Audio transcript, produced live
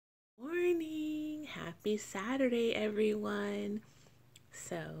Happy Saturday, everyone.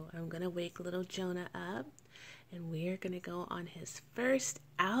 So I'm gonna wake little Jonah up and we're gonna go on his first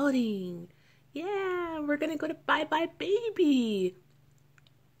outing. Yeah, we're gonna go to Bye Bye Baby.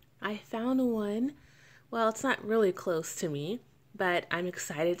 I found one. Well, it's not really close to me, but I'm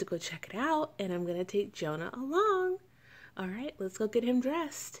excited to go check it out, and I'm gonna take Jonah along. All right, let's go get him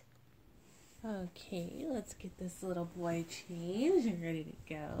dressed. Okay, let's get this little boy changed and ready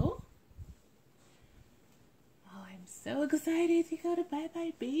to go. Oh, I'm so excited to go to Bye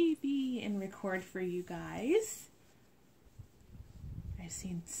Bye Baby and record for you guys. I've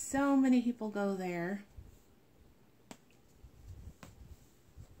seen so many people go there.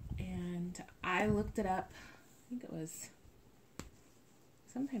 And I looked it up. I think it was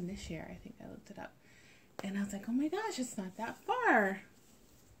sometime this year, I think I looked it up. And I was like, oh my gosh, it's not that far.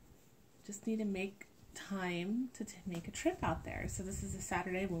 Just need to make time to make a trip out there. So this is a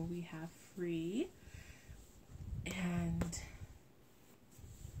Saturday when we have free. And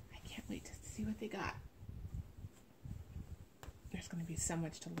I can't wait to see what they got. There's going to be so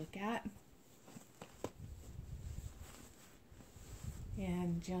much to look at.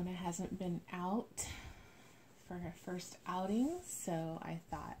 And Jonah hasn't been out for her first outing, so I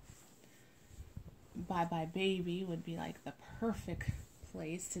thought Bye Bye Baby would be like the perfect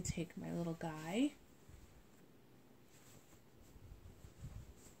place to take my little guy.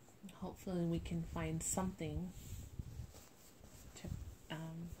 Hopefully we can find something to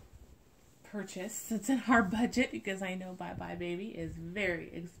purchase that's in our budget, because I know Bye Bye Baby is very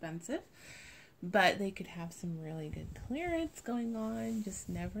expensive. But they could have some really good clearance going on. Just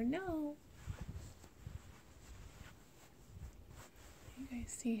never know. You guys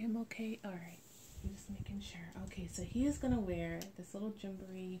see him okay? Alright. I'm just making sure. Okay, so he is going to wear this little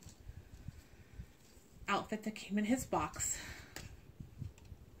Gymboree outfit that came in his box.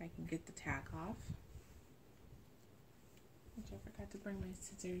 If I can get the tag off. Which I forgot to bring my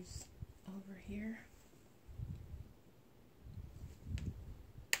scissors over here.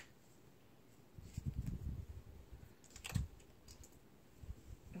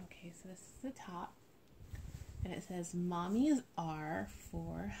 Okay, so this is the top. And it says, Mommies are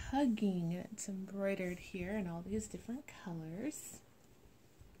for hugging. And it's embroidered here in all these different colors.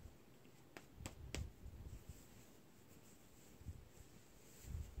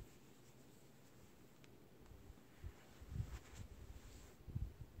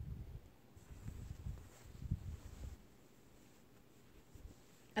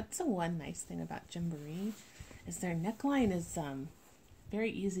 That's the one nice thing about Gymboree, is their neckline is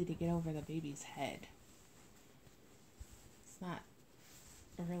very easy to get over the baby's head. It's not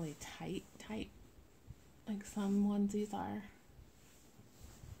really tight like some onesies are.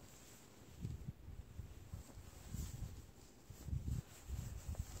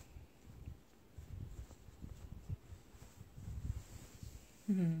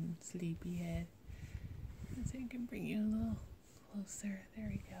 Sleepyhead. So I can bring you a little closer. There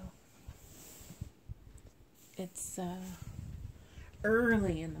we go. It's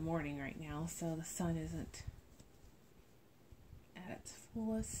early in the morning right now, so the sun isn't at its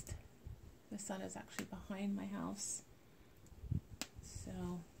fullest. The sun is actually behind my house, so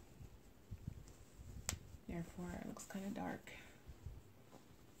therefore it looks kind of dark.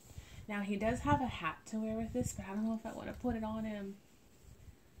 Now he does have a hat to wear with this, but I don't know if I want to put it on him.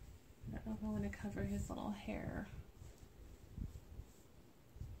 I don't know if I want to cover his little hair.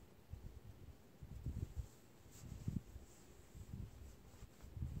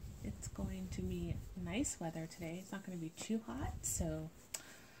 It's going to be nice weather today. It's not going to be too hot, so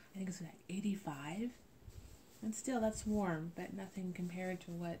I think it's like 85. And still, that's warm, but nothing compared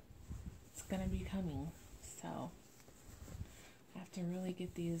to what's going to be coming. So I have to really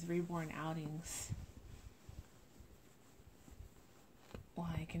get these reborn outings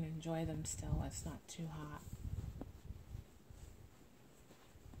while I can enjoy them still. It's not too hot.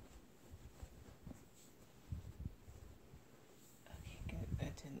 Okay, good.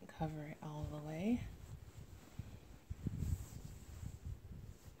 That didn't cover it all the way.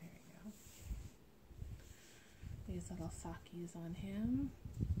 There we go. These little sockies on him.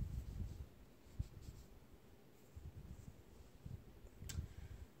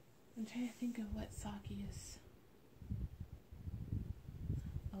 I'm trying to think of what socky is.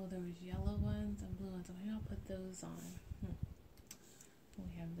 Oh, there was yellow ones and blue ones. So maybe I'll put those on.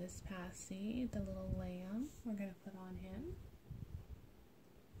 We have this passy, the little lamb. We're going to put on him.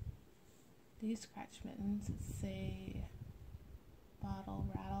 These scratch mittens say bottle,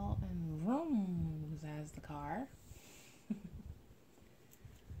 rattle, and vroom as the car.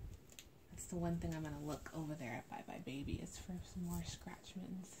 That's the one thing I'm going to look over there at Bye Bye Baby is for some more scratch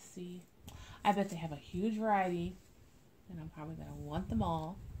mittens to see. I bet they have a huge variety, and I'm probably going to want them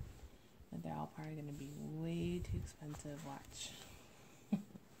all, but they're all probably going to be way too expensive. Watch. That's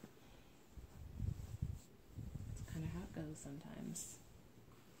kind of how it goes sometimes.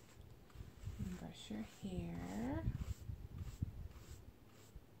 And brush your hair.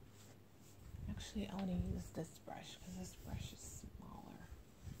 Actually, I want to use this brush because this brush is smaller.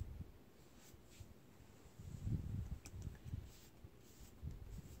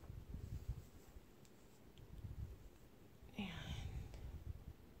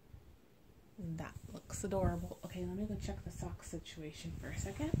 And that looks adorable. Okay, let me go check the sock situation for a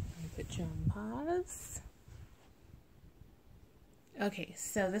second. Let me put you on pause. Okay,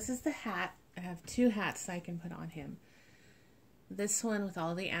 so this is the hat. I have two hats I can put on him. This one with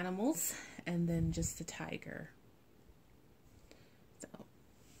all the animals, and then just the tiger. So,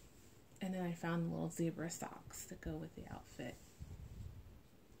 and then I found little zebra socks to go with the outfit.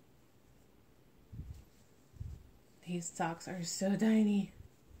 These socks are so tiny.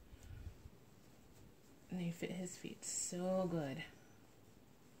 And they fit his feet so good.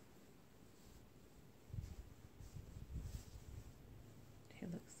 He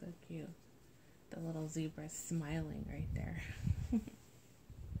looks so cute. The little zebra smiling right there.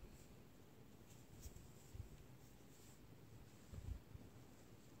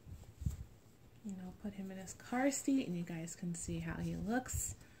 And I'll put him in his car seat and you guys can see how he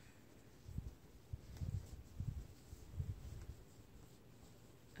looks.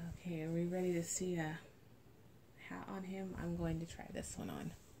 Okay, are we ready to see a hat on him? I'm going to try this one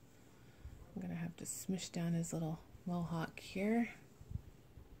on. I'm going to have to smush down his little mohawk here.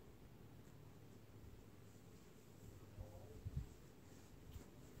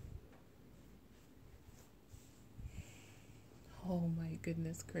 Oh my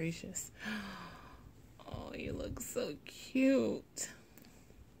goodness gracious. Oh, you look so cute.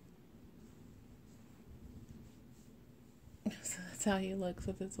 So that's how he looks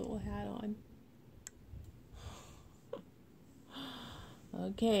with his little hat on.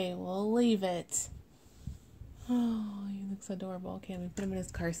 Okay, we'll leave it. Oh, he looks adorable. Okay, let me put him in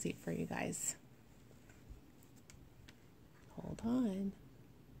his car seat for you guys. Hold on.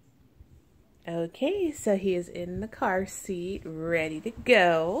 Okay, so he is in the car seat, ready to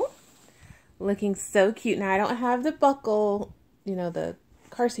go. Looking so cute. Now, I don't have the buckle, you know, the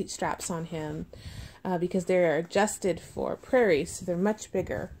car seat straps on him because they're adjusted for prairie, so they're much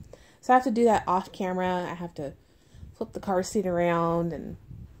bigger. So I have to do that off camera. I have to flip the car seat around, and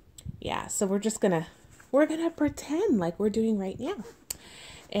yeah, so we're gonna pretend like we're doing right now.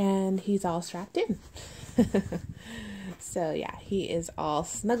 And he's all strapped in. So yeah, he is all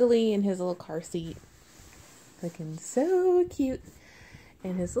snuggly in his little car seat, looking so cute.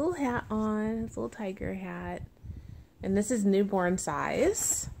 And his little hat on, his little tiger hat. And this is newborn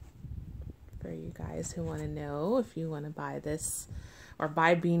size for you guys who want to know if you want to buy this or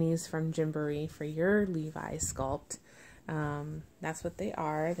buy beanies from Gymboree for your Levi sculpt. That's what they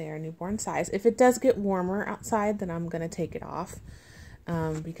are. They are newborn size. If it does get warmer outside, then I'm going to take it off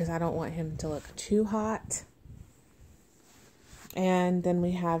because I don't want him to look too hot. And then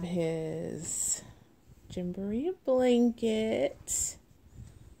we have his Gymboree blanket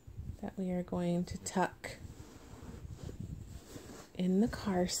that we are going to tuck in the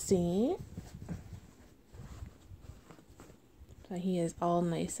car seat. So he is all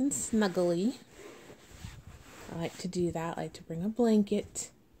nice and snuggly. I like to do that. I like to bring a blanket,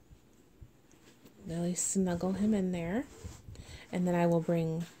 really snuggle him in there. And then I will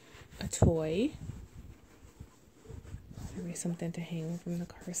bring a toy. Maybe something to hang from the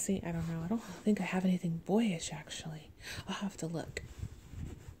car seat. I don't know. I don't think I have anything boyish, actually. I'll have to look.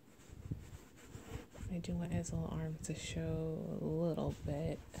 I do want his little arms to show a little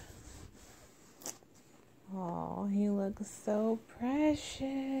bit. Oh, he looks so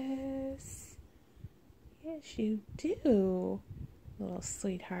precious. Yes, you do. Little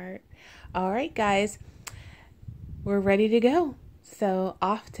sweetheart. All right, guys. We're ready to go. So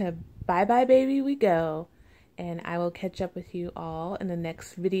off to Bye Bye Baby we go. And I will catch up with you all in the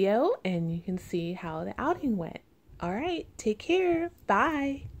next video, and you can see how the outing went. All right, take care.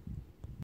 Bye.